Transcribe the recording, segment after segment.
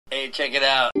Hey, check it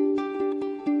out.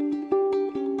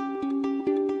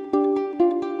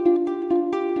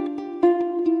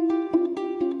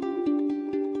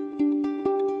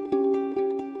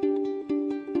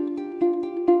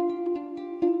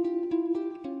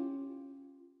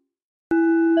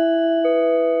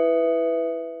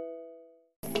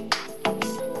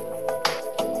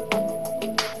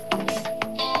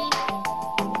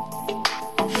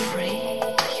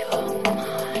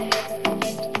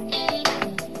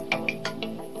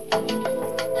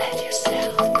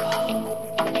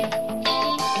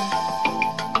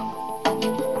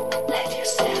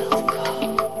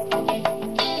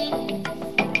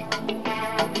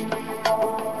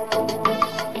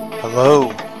 Hello.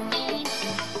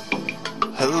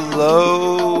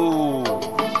 Hello.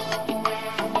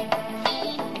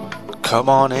 Come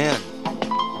on in.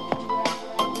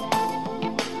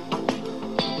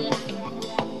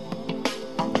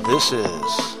 This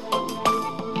is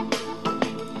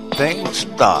Things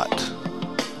Thought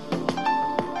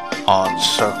on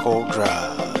Circle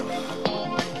Drive.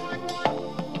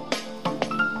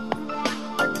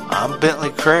 I'm Bentley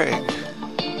Craig.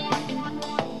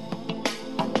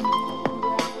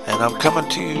 And I'm coming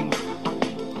to you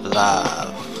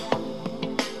live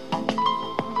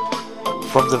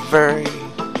from the very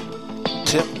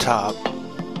tip top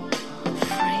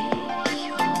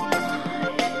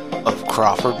of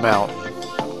Crawford Mountain.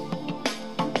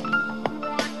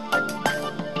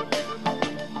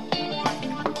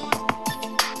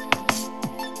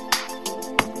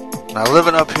 Now,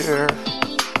 living up here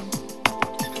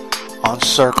on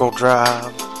Circle Drive,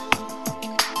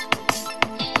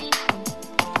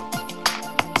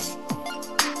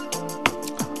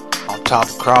 top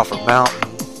of Crawford Mountain,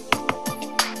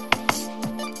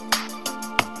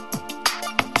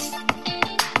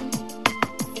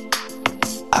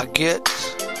 I get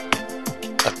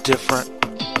a different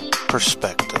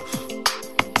perspective.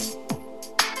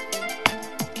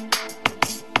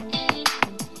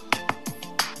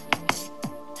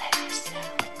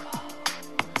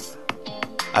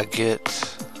 I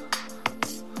get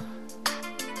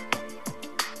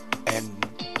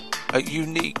a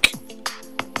unique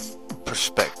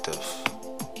perspective.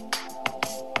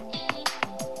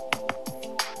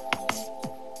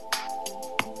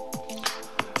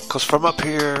 Because from up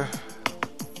here,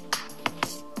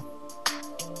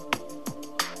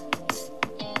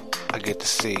 I get to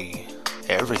see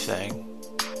everything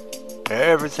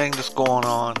that's going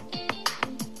on.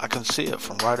 I can see it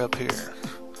from right up here.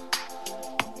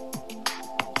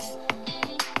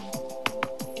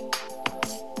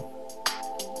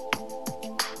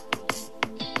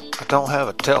 I don't have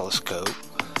a telescope,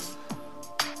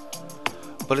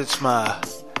 but it's my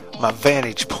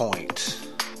vantage point.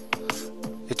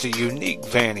 It's a unique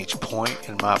vantage point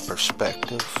in my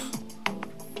perspective.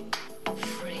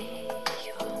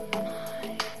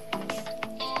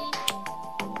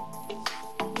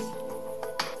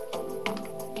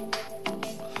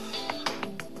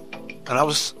 And I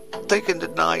was thinking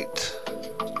tonight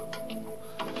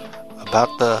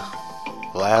about the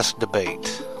last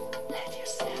debate.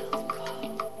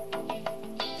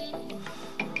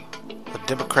 The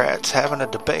Democrats having a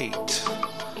debate,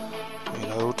 you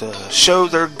know, to show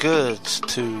their goods,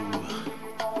 to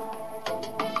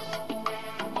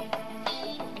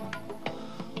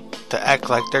act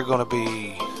like they're going to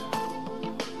be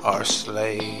our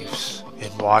slaves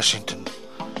in Washington.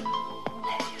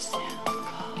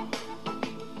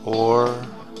 Or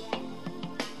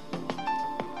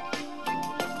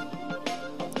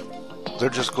they're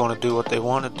just going to do what they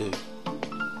want to do.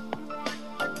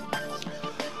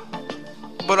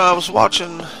 But I was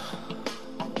watching,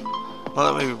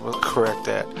 well, let me correct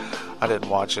that. I didn't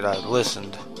watch it, I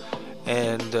listened.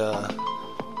 And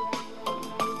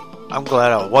I'm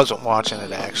glad I wasn't watching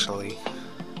it, actually.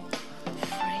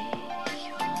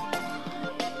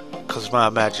 Because my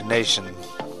imagination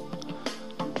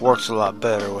works a lot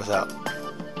better without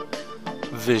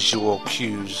visual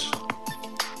cues.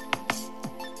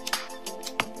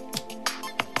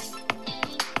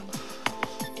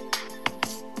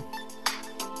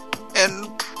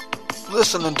 And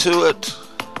listening to it,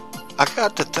 I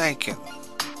got to thinking,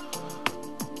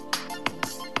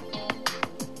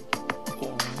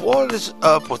 what is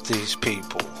up with these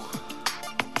people?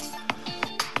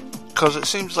 Because it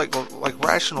seems like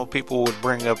rational people would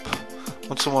bring up,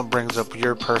 when someone brings up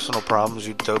your personal problems,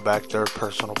 you'd throw back their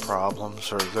personal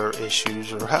problems or their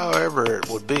issues or however it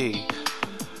would be.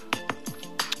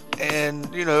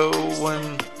 And, you know,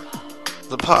 when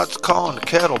the pot's calling the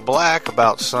kettle black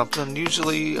about something,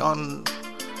 usually on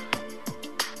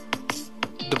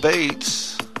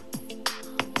debates,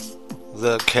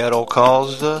 the kettle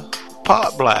calls the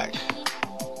pot black.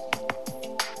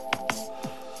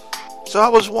 So I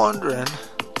was wondering,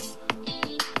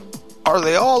 are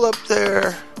they all up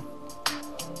there,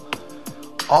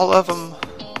 all of them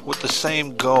with the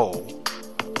same goal?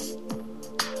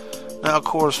 Now, of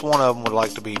course, one of them would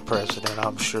like to be president,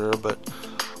 I'm sure, but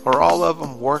are all of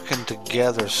them working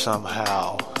together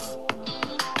somehow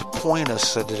to point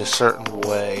us in a certain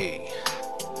way?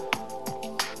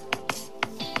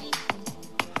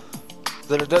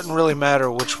 That it doesn't really matter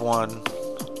which one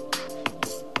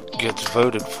gets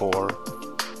voted for.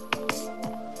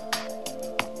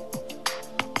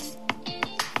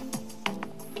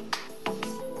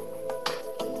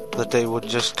 That they would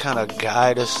just kind of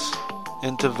guide us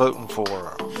into voting for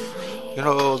them. You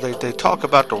know, they talk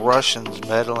about the Russians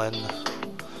meddling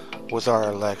with our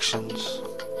elections.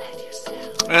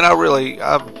 And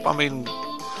I mean,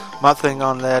 my thing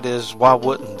on that is, why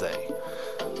wouldn't they?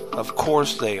 Of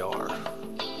course they are.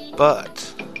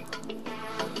 But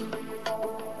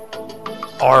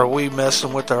are we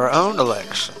messing with our own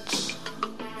elections?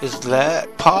 Is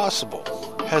that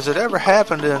possible? Has it ever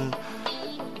happened in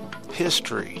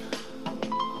history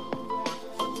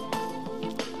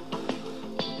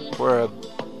where a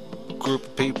group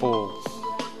of people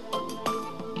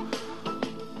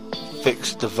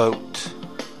fixed the vote?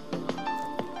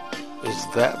 Is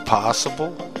that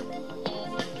possible?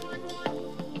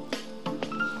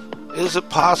 Is it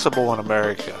possible in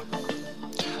America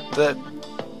that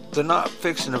they're not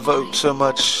fixing the vote so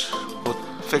much with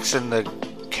fixing the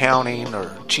counting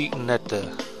or cheating at the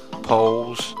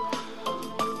polls,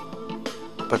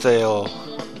 but they'll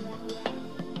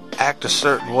act a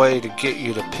certain way to get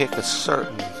you to pick a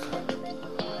certain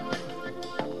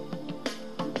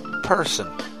person?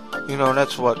 You know, and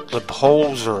that's what the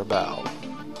polls are about.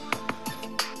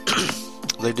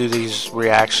 They do these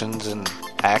reactions and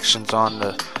actions on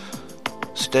the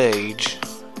stage.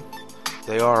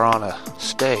 They are on a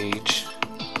stage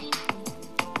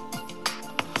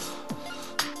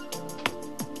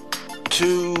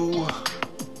to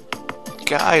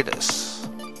guide us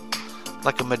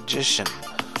like a magician,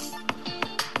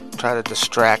 try to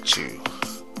distract you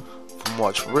from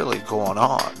what's really going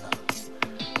on.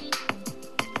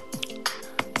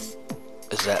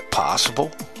 Is that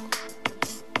possible?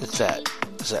 Is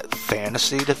that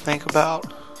fantasy to think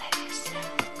about?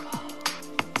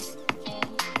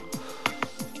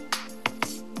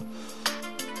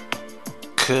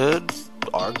 Could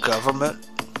our government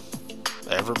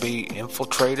ever be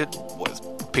infiltrated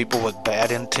with people with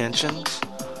bad intentions?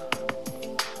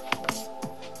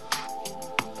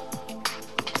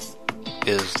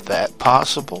 Is that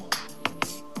possible?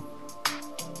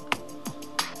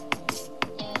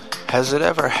 Has it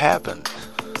ever happened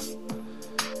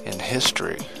in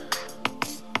history?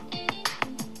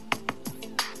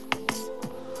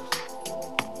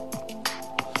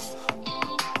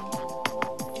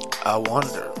 I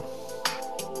wonder,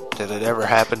 did it ever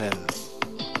happen in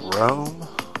Rome?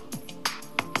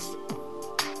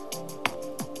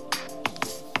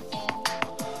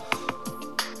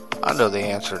 I know the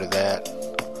answer to that.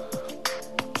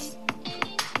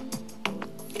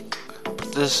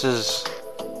 But this is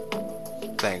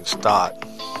things thought,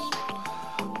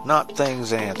 not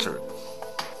things answered.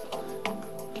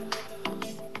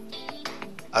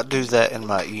 I do that in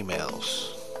my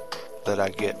emails that I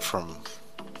get from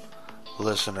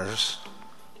listeners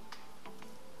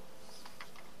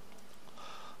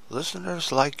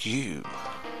like you,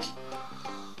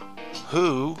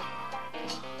 who,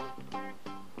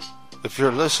 if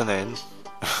you're listening,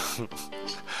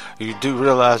 you do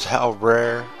realize how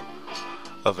rare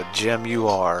of a gem you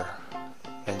are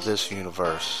in this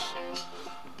universe.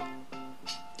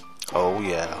 Oh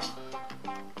yeah.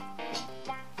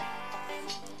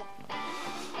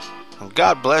 And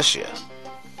God bless you.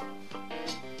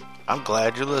 I'm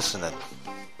glad you're listening.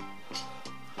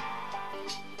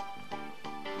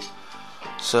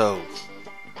 So,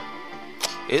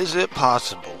 is it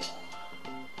possible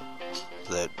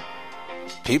that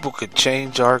people could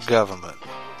change our government?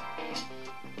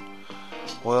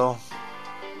 Well,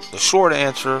 the short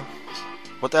answer,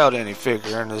 without any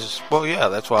figuring, is, well, yeah,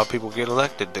 that's why people get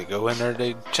elected. They go in there,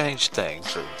 they change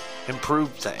things or improve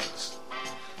things.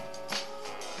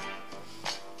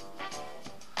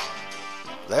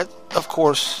 That, of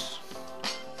course,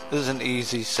 is an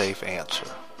easy, safe answer.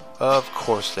 Of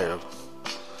course they're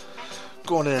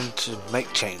going in to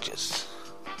make changes.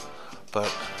 But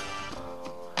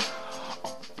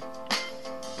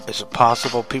is it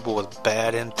possible people with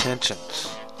bad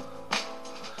intentions?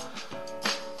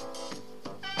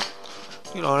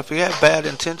 You know, if you had bad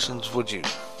intentions, would you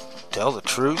tell the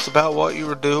truth about what you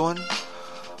were doing?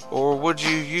 Or would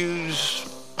you use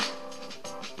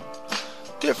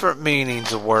different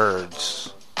meanings of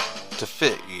words to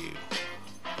fit you?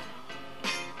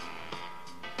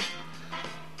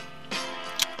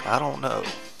 I don't know.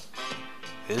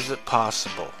 Is it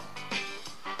possible?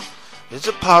 Is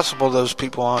it possible those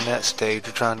people on that stage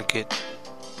are trying to get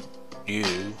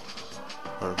you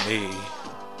or me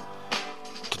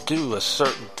to do a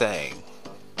certain thing?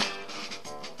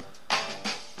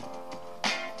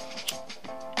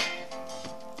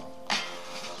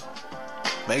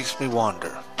 Makes me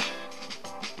wonder.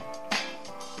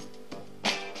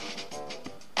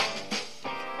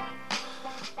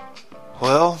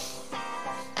 Well,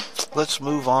 let's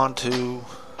move on to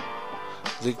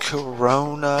the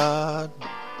coronavirus.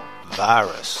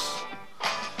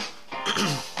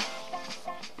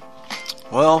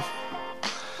 Well,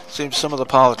 seems some of the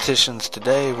politicians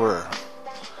today were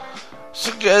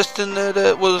suggesting that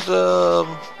it was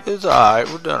alright,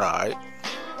 we're doing alright.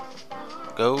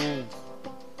 Go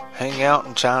hang out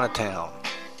in Chinatown.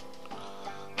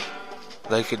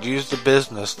 They could use the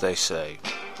business, they say.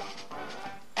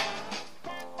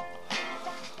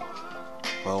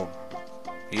 Well,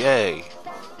 yay.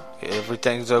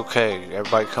 Everything's okay.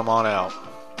 Everybody come on out.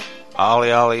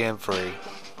 Ollie Ollie and free.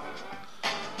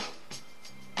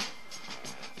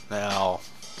 Now,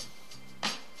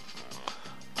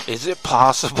 is it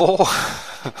possible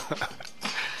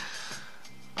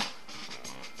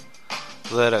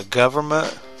that a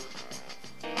government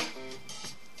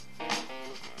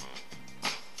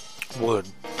would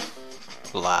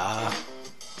lie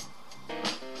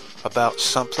about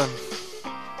something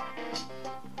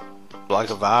like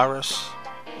a virus?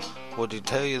 Would he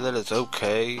tell you that it's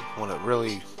okay when it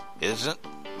really isn't?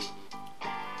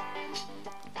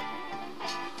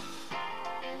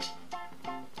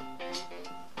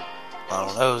 I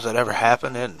don't know, has that ever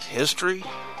happened in history?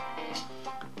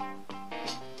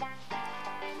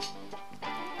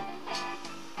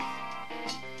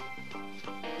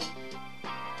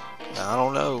 I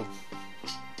don't know.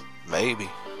 Maybe.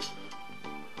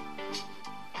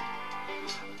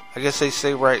 I guess they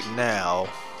say right now,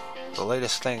 the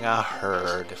latest thing I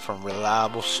heard from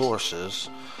reliable sources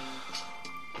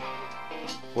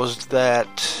was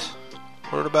that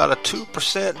we're at about a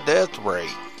 2% death rate.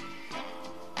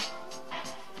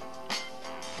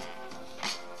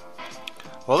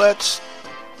 Well, that's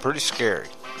pretty scary.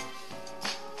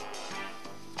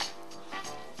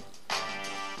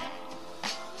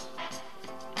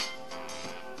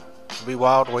 It'd be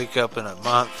wild to wake up in a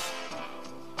month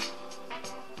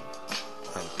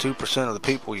and 2% of the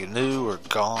people you knew are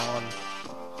gone.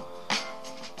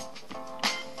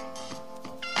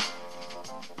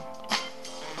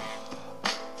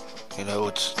 You know,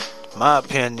 it's my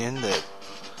opinion that,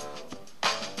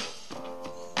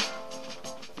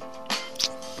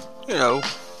 you know,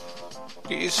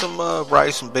 get you some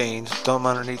rice and beans, throw them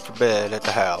underneath your bed at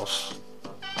the house.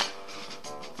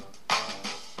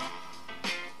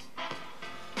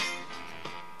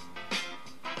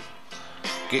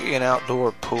 Get you an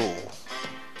outdoor pool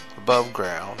above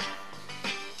ground.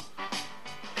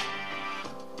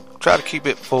 Try to keep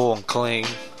it full and clean.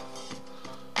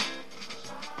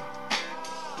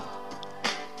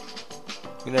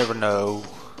 You never know.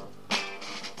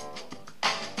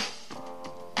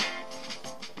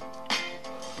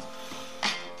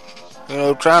 You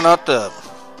know, try not to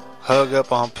hug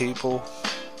up on people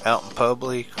out in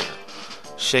public or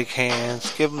shake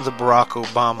hands. Give them the Barack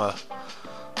Obama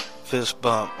fist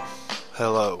bump.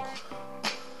 Hello.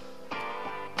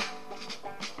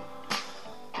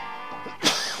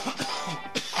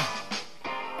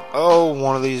 Oh,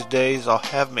 one of these days I'll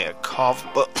have me a cough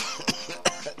button.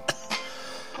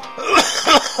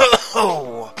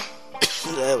 Oh,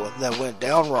 that went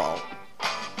down wrong.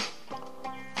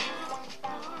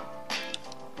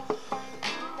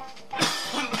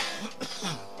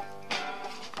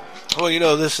 Well, you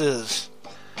know, this is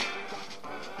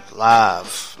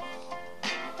live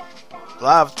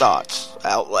thoughts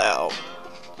out loud.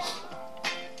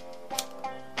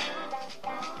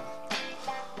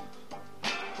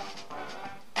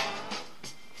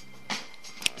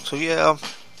 So yeah,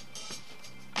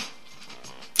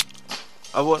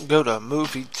 I wouldn't go to a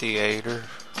movie theater.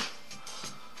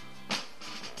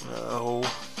 No.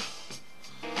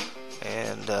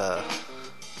 And I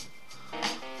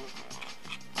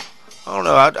don't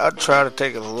know, I'd try to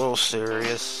take it a little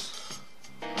serious.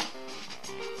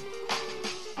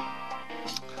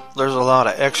 There's a lot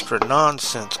of extra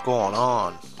nonsense going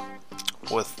on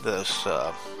with this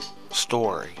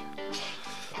story.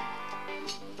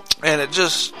 And it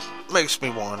just makes me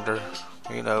wonder,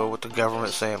 you know, with the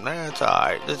government saying, nah, it's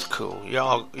alright, it's cool,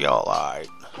 y'all alright.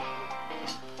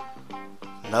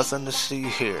 Nothing to see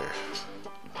here.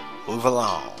 Move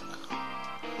along.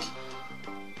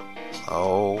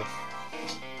 Oh.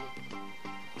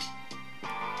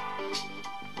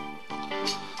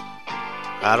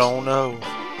 I don't know.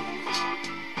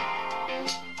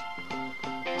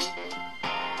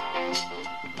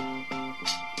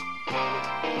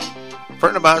 A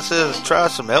friend of mine says try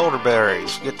some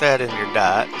elderberries. Get that in your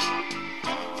diet.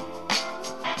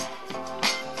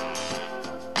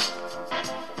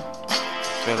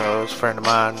 You know, this friend of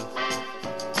mine,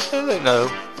 they know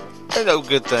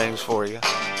good things for you.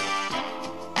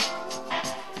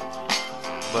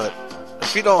 But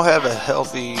if you don't have a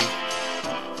healthy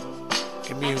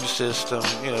immune system,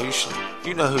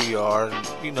 you know who you are,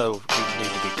 and you know you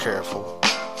need to be careful.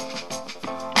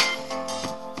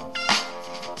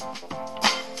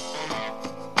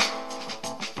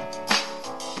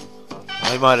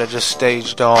 They might have just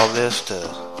staged all this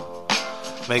to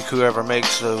make whoever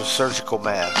makes those surgical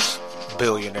masks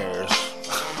billionaires.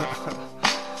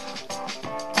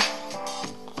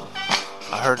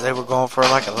 I heard they were going for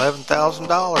like $11,000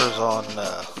 on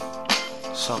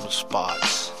some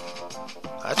spots.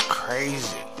 That's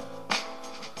crazy.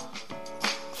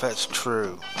 If that's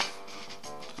true.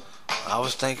 I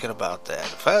was thinking about that.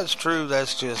 If that's true,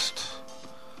 that's just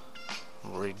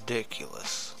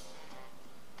ridiculous.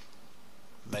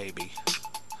 Maybe.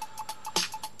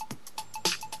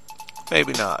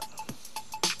 Maybe not.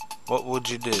 What would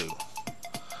you do?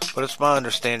 But it's my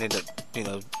understanding that,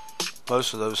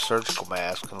 most of those surgical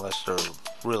masks, unless they're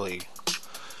really,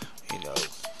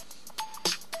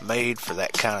 made for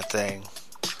that kind of thing,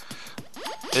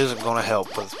 isn't going to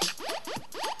help with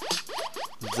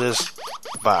this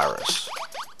virus.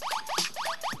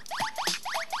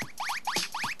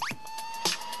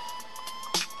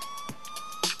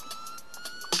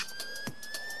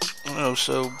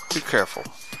 So be careful.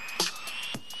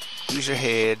 Use your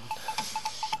head.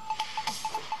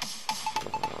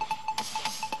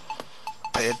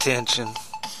 Pay attention.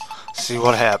 See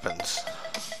what happens.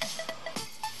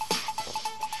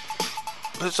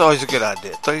 But it's always a good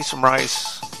idea. Throw you some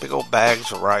rice, big old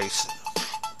bags of rice, and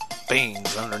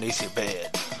beans underneath your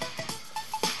bed.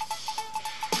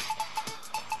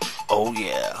 Oh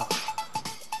yeah.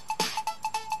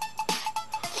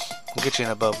 I'll get you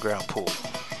an above ground pool.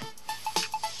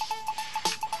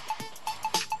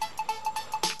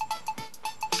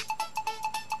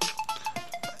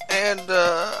 And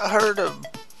I heard a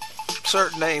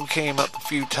certain name came up a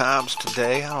few times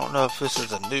today. I don't know if this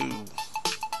is a new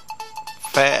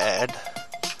fad,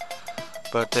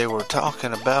 but they were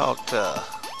talking about a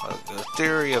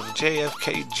theory of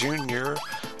JFK Jr.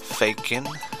 faking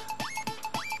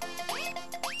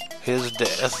his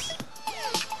death.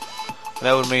 And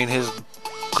that would mean his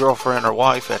girlfriend or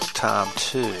wife at the time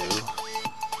too.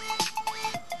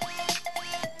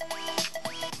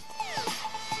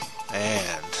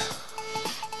 And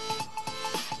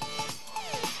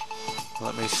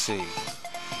let me see.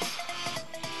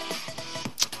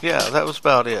 Yeah, that was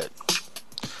about it.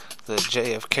 The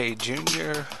JFK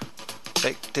Jr.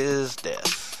 faked his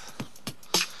death.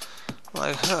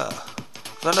 Like,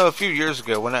 I know a few years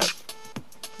ago, when that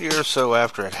year or so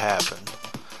after it happened,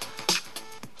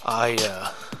 I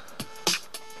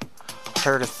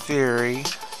heard a theory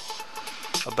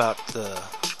about the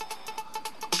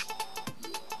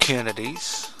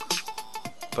Kennedys,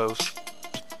 both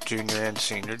Junior and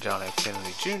Senior, John F.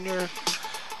 Kennedy Jr.,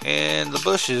 and the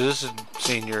Bushes,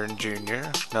 Senior and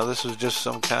Junior. Now, this was just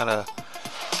some kind of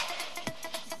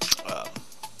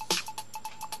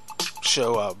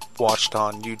show I watched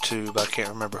on YouTube. I can't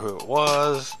remember who it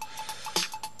was.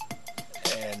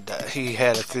 And he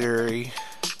had a theory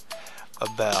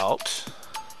about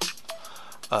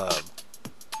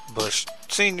Bush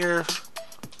Senior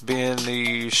being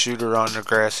the shooter on the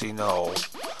grassy knoll.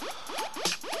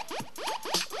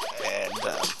 And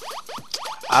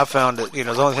I found it, the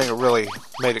only thing that really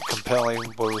made it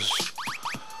compelling was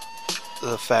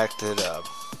the fact that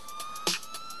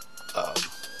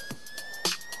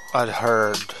I'd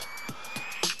heard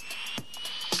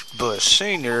Bush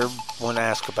Sr., when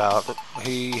asked about it,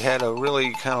 he had a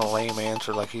really kind of lame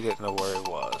answer, like he didn't know where he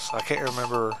was. I can't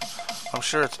remember. I'm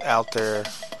sure it's out there.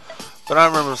 But I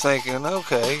remember thinking,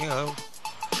 okay,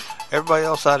 everybody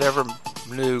else I'd ever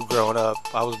knew growing up,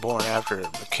 I was born after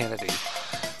the Kennedy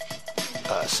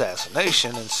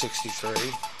assassination in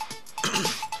 '63.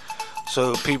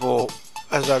 So people,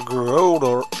 as I grew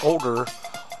older,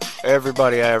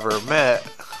 everybody I ever met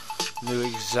knew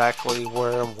exactly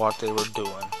where and what they were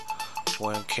doing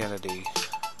when Kennedy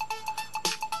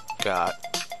got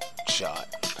shot.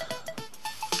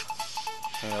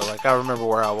 Like I remember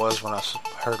where I was when I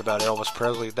heard about Elvis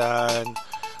Presley dying,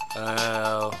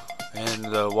 in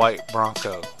the white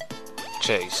Bronco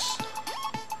chase.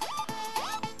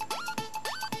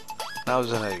 I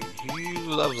was in a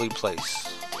lovely place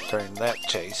during that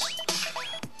chase,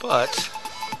 but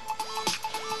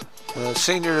the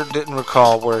senior didn't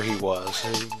recall where he was.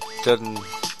 He didn't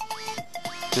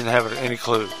have any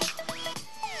clue.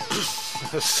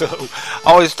 So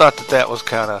I always thought that was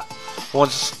kind of,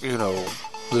 once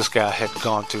this guy had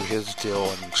gone through his deal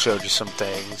and showed you some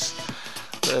things,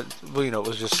 that it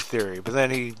was just a theory. But then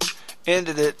he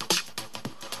ended it.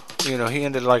 He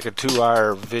ended like a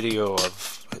 2-hour video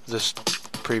of this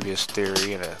previous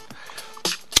theory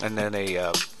and then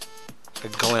a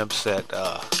glimpse at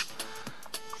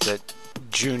that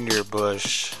Junior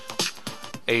Bush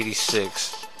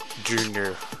 86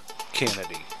 Junior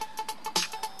Kennedy.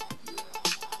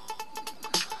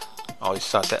 I always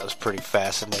thought that was pretty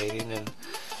fascinating,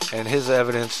 and his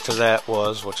evidence to that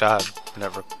was, which I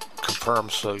never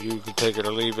confirmed, so you can take it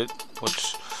or leave it,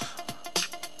 which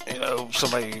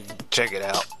somebody can check it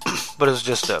out. But it's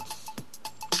just a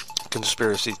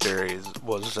conspiracy theory,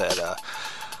 was that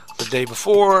the day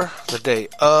before, the day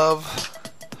of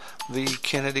the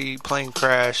Kennedy plane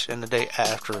crash, and the day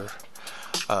after,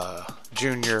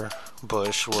 Junior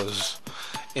Bush was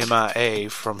MIA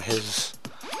from his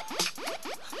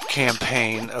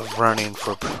campaign of running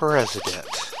for president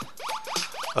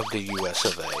of the US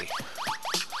of A.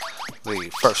 The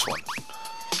first one.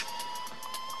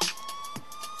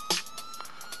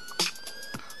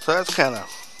 So that's kind of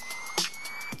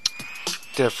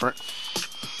different.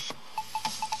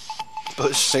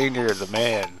 Bush Sr., the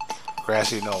man,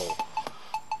 grassy knoll.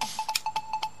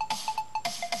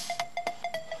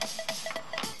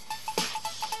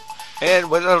 And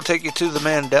that'll take you to the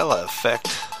Mandela effect,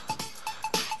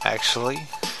 actually,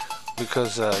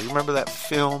 because you remember that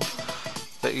film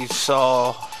that you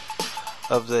saw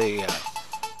of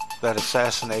that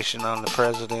assassination on the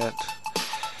president,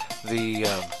 the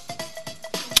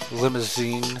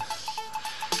limousine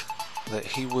that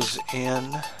he was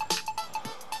in.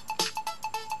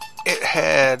 It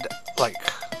had like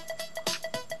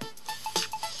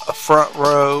a front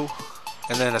row,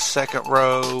 and then a second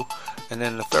row, and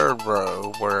then the third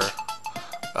row where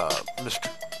Mr.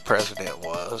 President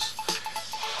was.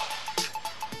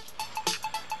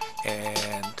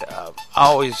 And I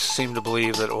always seem to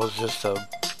believe that it was just a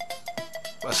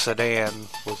sedan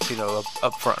with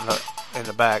up front and in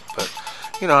the back, but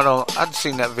I'd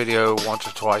seen that video once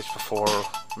or twice before,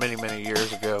 many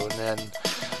years ago, and then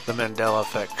the Mandela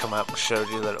effect come up and showed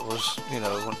you that it was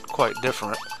quite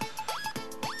different.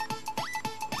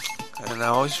 And I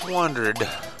always wondered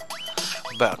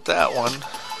about that one,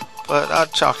 but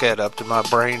I'd chalk that up to my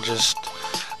brain just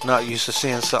not used to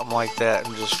seeing something like that,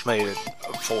 and just made it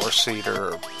a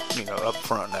 4-seater, up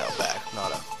front and out back,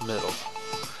 not a middle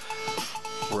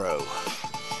row.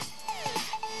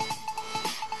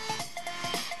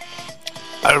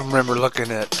 I remember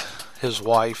looking at his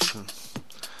wife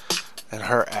and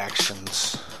her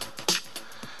actions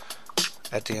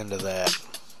at the end of that,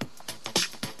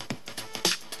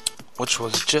 which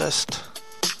was just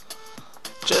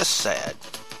sad.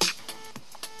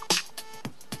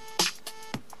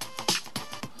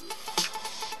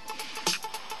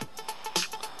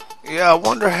 Yeah, I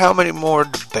wonder how many more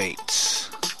debates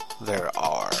there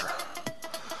are.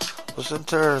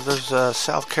 There's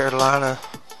South Carolina.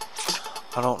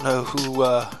 I don't know who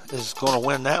is going to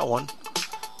win that one.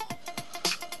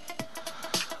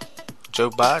 Joe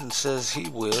Biden says he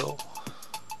will.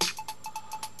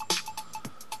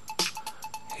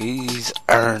 He's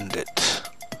earned it.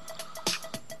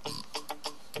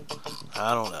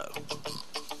 I don't know.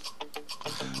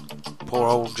 Poor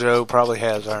old Joe probably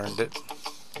has earned it.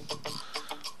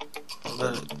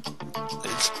 But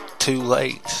it's too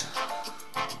late.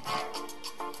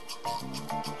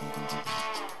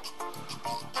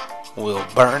 Will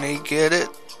Bernie get it?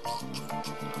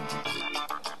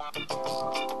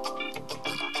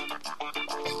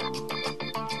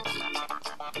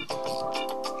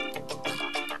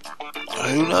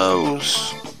 Who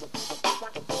knows?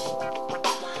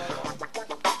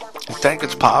 You think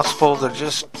it's possible they're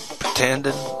just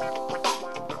pretending?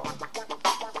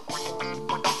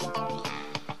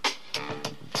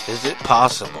 Is it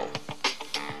possible?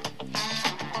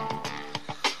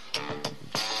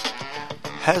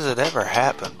 Has it ever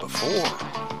happened before?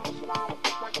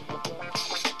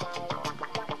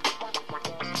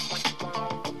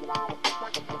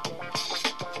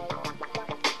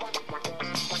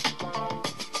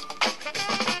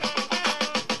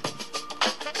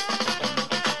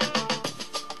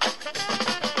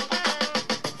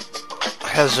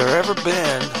 Has there ever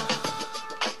been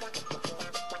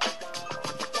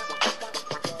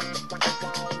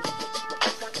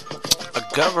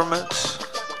government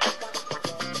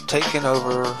taken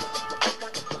over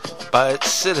by its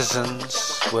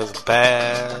citizens with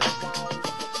bad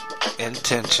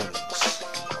intentions.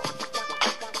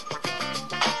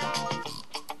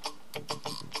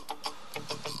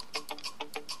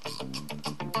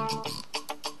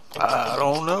 I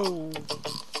don't know.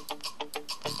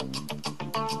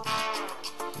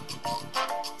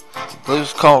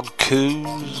 Those called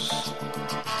coups,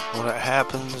 when it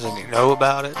happens and you know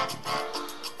about it,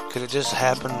 could it just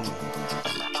happen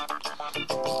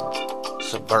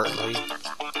subvertly?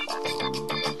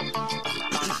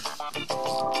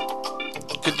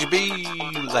 Could you be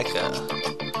like a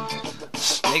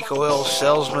snake oil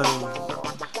salesman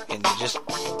and you just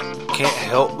can't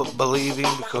help but believing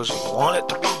because you want it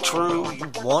to be true? You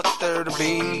want there to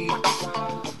be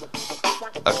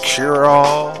a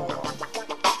cure-all?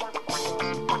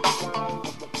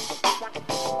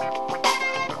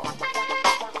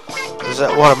 Is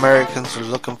that what Americans are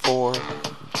looking for?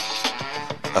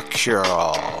 A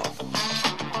cure-all.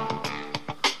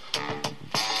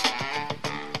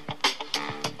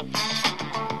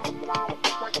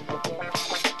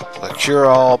 A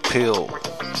cure-all pill.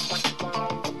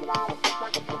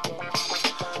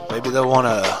 Maybe they want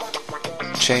to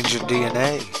change your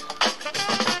DNA.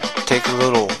 Take a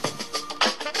little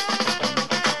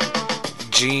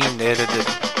gene-edited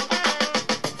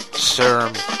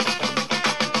serum.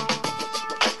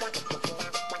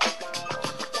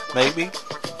 Maybe.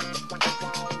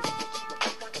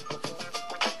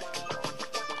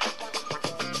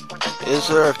 Is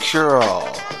there a cure-all?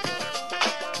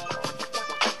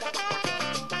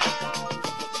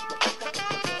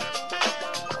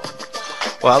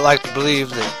 Well, I like to believe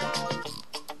that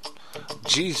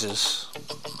Jesus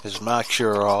is my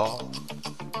cure-all.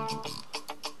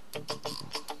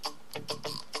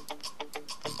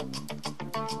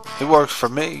 He works for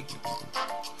me.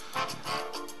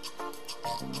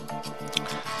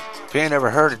 If you ain't ever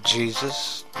heard of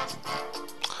Jesus,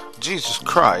 Jesus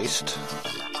Christ,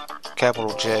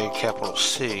 capital J, capital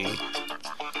C, you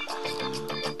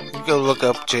go look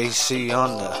up JC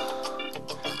on the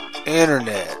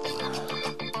internet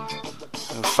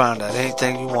and find out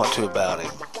anything you want to about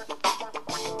him.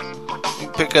 You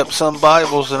can pick up some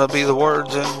Bibles and it'll be the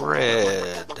words in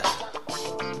red.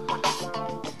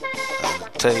 I'll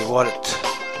tell you what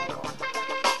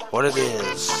it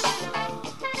is.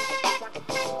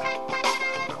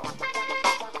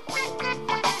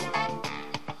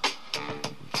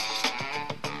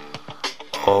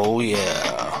 Oh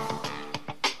yeah.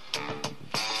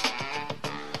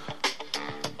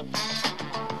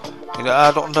 You know,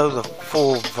 I don't know the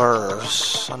full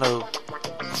verse. I know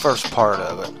the first part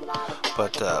of it.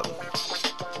 But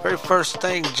very first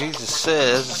thing Jesus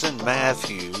says is in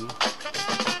Matthew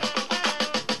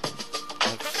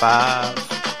 5.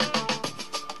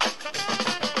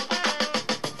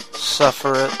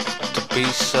 Suffer it to be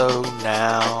so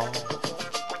now.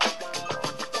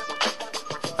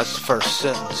 That's the first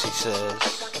sentence he says.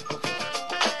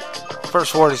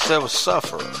 First word he said was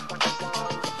suffer.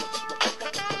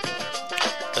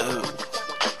 Ooh.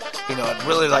 You know, I'd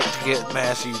really like to get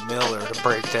Matthew Miller to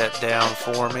break that down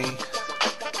for me.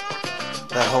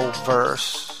 That whole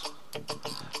verse.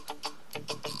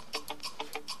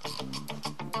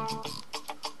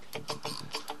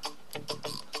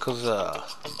 Because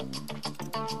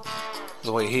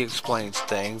the way he explains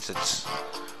things,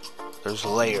 there's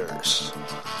layers.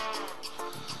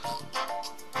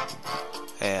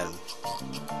 And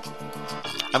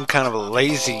I'm kind of a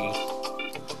lazy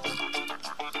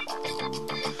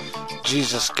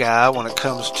Jesus guy when it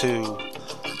comes to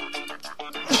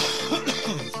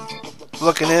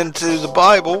looking into the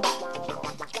Bible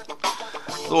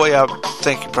the way I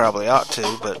think you probably ought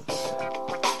to, but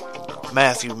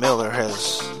Matthew Miller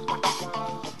has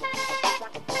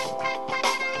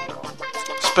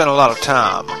spent a lot of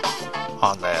time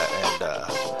on that, and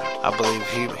I believe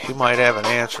he might have an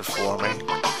answer for me.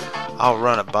 I'll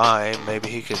run it by him. Maybe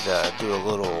he could do a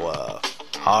little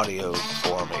audio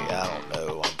for me. I don't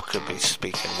know. I could be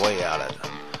speaking way out of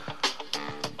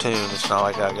tune. It's not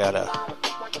like I got a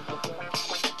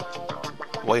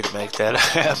way to make that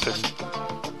happen.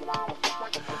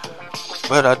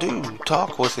 But I do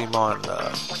talk with him on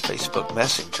Facebook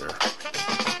Messenger.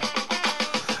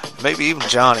 Maybe even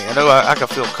Johnny. I know I can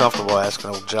feel comfortable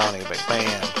asking old Johnny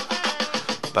McMahon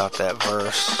about that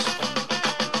verse.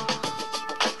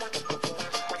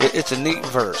 It's a neat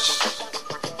verse.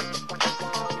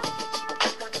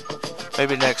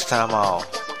 Maybe next time we'll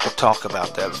talk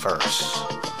about that verse.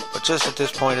 But just at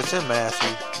this point, it's in Matthew.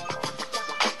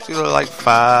 It's either like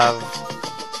 5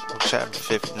 or chapter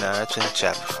 59. It's in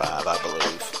chapter 5, I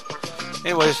believe.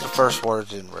 Anyways, the first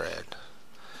word's in red.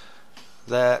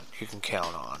 That you can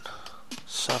count on.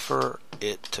 Suffer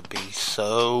it to be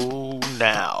so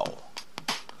now.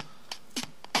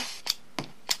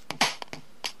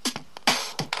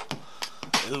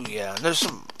 Ooh, yeah. And there's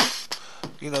some,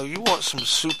 you want some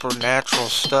supernatural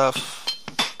stuff.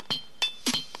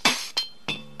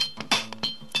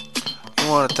 You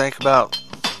want to think about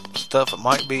stuff that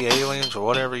might be aliens or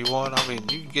whatever you want. I mean,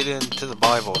 you can get into the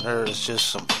Bible and there is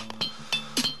just some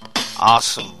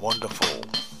awesome, wonderful,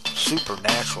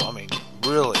 supernatural, I mean,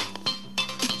 really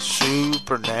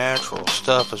supernatural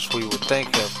stuff as we would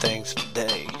think of things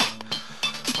today.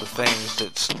 The things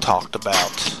that's talked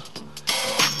about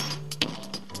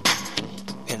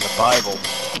in the Bible.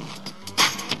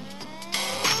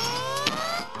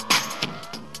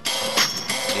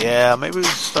 Yeah, maybe we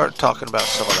start talking about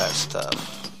some of that stuff.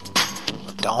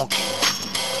 A donkey.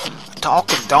 A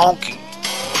talking donkey.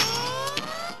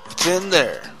 It's in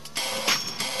there.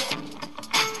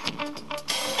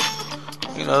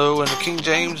 In the King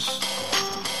James,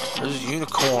 there's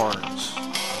unicorns.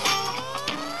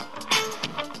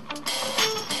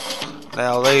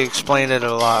 Now, they explain it in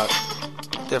a lot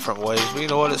of different ways, but you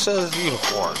know what? It says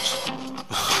unicorns.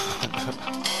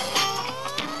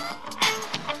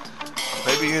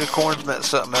 Maybe unicorns meant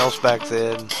something else back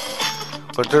then,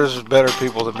 but there's better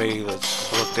people than me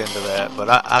that's looked into that. But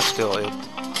I still, no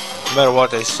matter what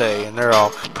they say, and they're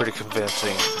all pretty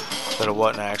convincing that it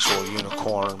wasn't an actual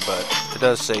unicorn, but it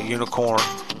does say unicorn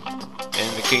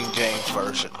in the King James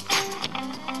Version.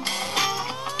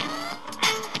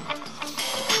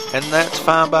 And that's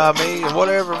fine by me, and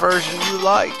whatever version you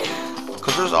like,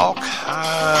 because there's all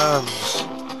kinds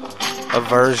of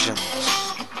versions.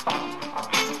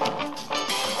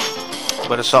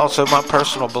 But it's also my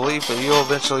personal belief that you'll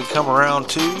eventually come around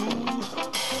to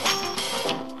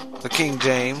the King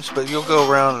James, but you'll go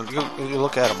around and you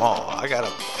look at them all. I got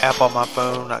an app on my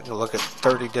phone. I can look at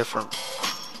 30 different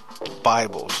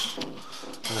Bibles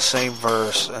in the same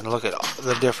verse and look at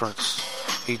the difference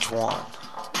each one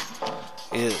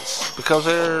is, because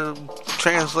they're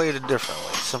translated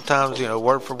differently. Sometimes,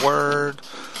 word for word,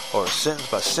 or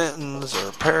sentence by sentence,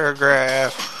 or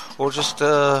paragraph, or just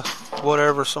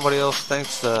whatever somebody else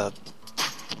thinks the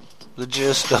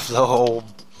gist of the whole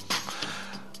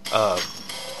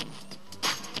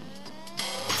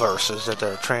verses that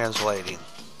they're translating.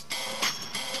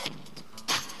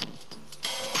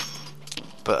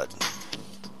 But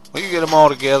when you get them all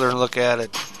together and look at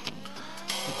it,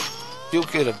 you'll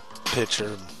get a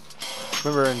picture.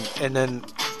 Remember, and then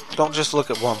don't just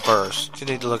look at one verse. You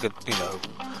need to look at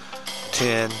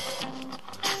 10,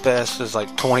 best is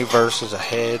like 20 verses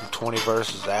ahead, 20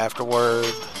 verses afterward,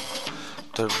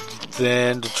 to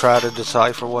try to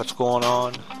decipher what's going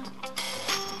on,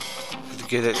 to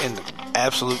get it in the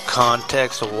absolute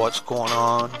context of what's going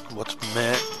on, what's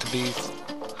meant to be.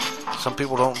 Some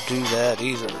people don't do that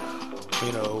either.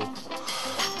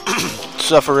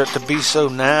 Suffer it to be so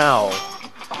now.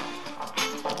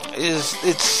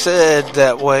 It's said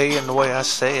that way, and the way I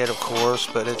say it, of course,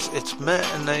 but it's meant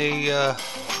in a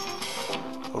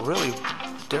really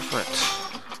different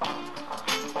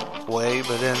way.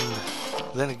 But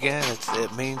then again,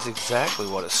 it means exactly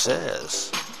what it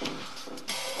says.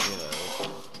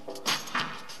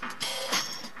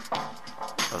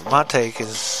 My take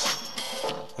is,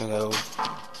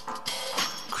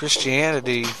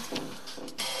 Christianity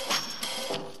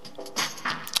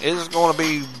is going to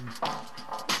be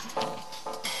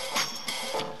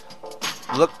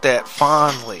looked at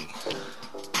fondly.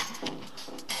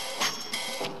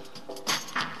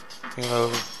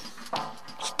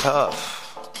 It's tough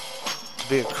to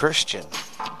be a Christian.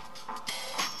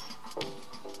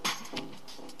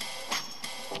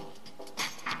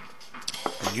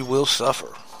 And you will suffer.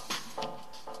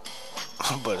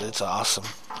 But it's awesome.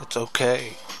 It's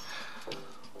okay.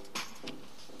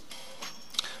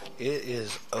 It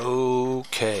is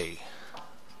okay.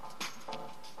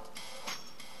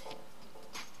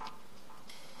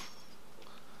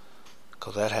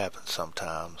 Because that happens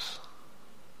sometimes.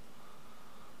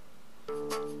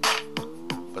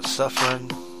 But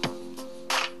suffering,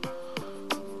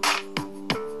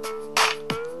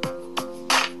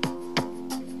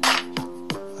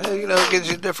 it gives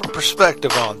you a different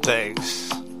perspective on things.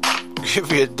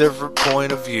 Give you a different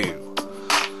point of view.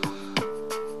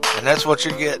 And that's what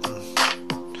you're getting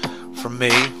from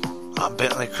me. I'm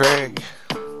Bentley Craig.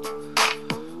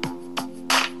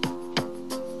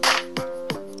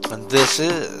 And this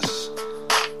is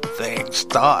Things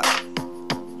Thought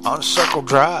on Circle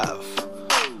Drive.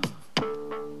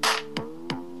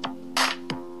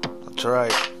 That's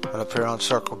right. and up here on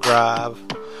Circle Drive,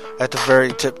 at the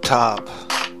very tip top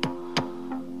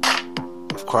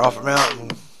of Crawford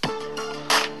Mountain,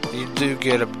 you do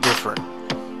get a different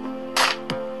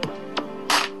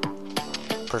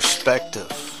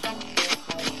perspective,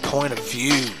 point of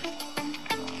view.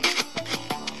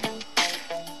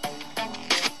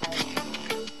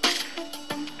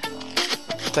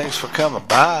 Thanks for coming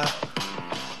by.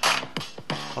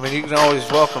 I mean, you can always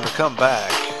welcome to come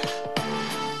back,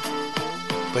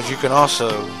 but you can also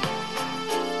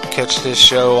catch this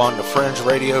show on the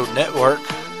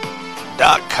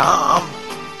FringeRadioNetwork.com.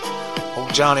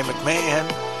 Old Johnny McMahon,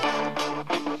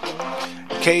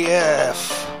 KFSA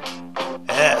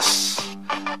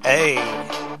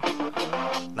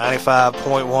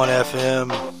 95.1 FM,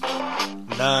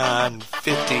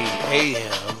 950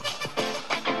 AM.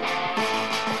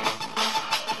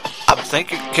 I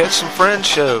think you can catch some Fringe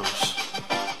shows.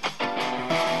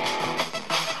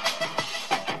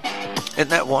 Isn't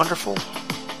that wonderful?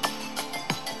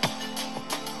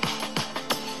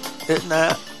 Isn't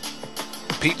that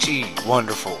peachy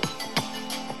wonderful?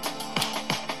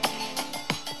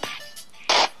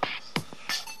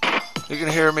 You can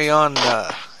hear me on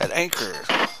at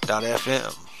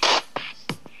Anchor.fm.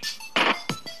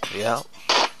 Yeah.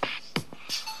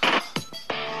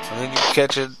 And then you can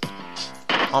catch it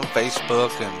on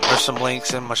Facebook, and there's some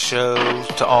links in my shows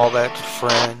to all that, to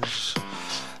Fringe,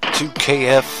 to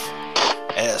KFSA.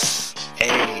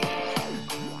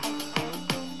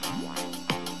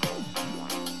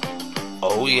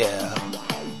 Oh yeah.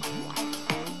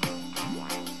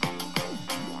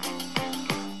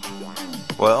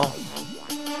 Well,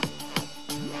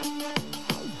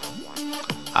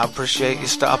 I appreciate you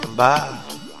stopping by.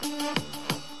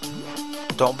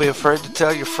 Don't be afraid to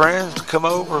tell your friends to come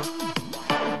over.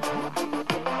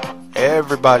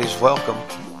 Everybody's welcome.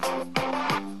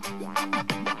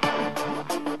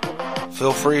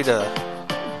 Feel free to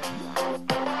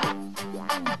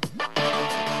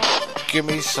give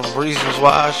me some reasons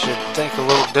why I should think a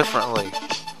little differently.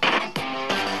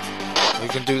 You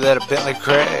can do that at Bentley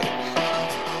Craig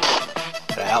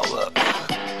at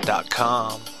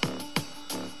Outlook.com.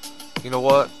 You know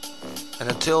what? And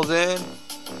until then,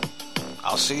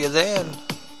 I'll see you then.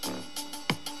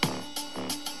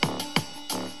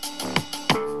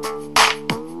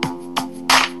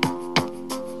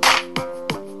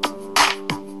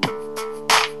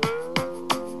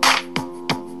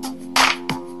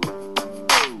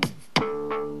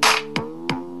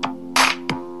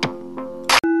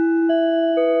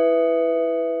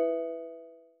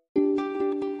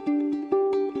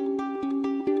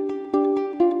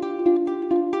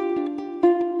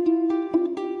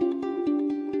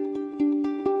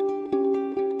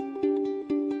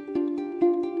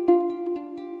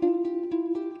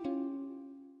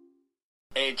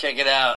 Hey, check it out.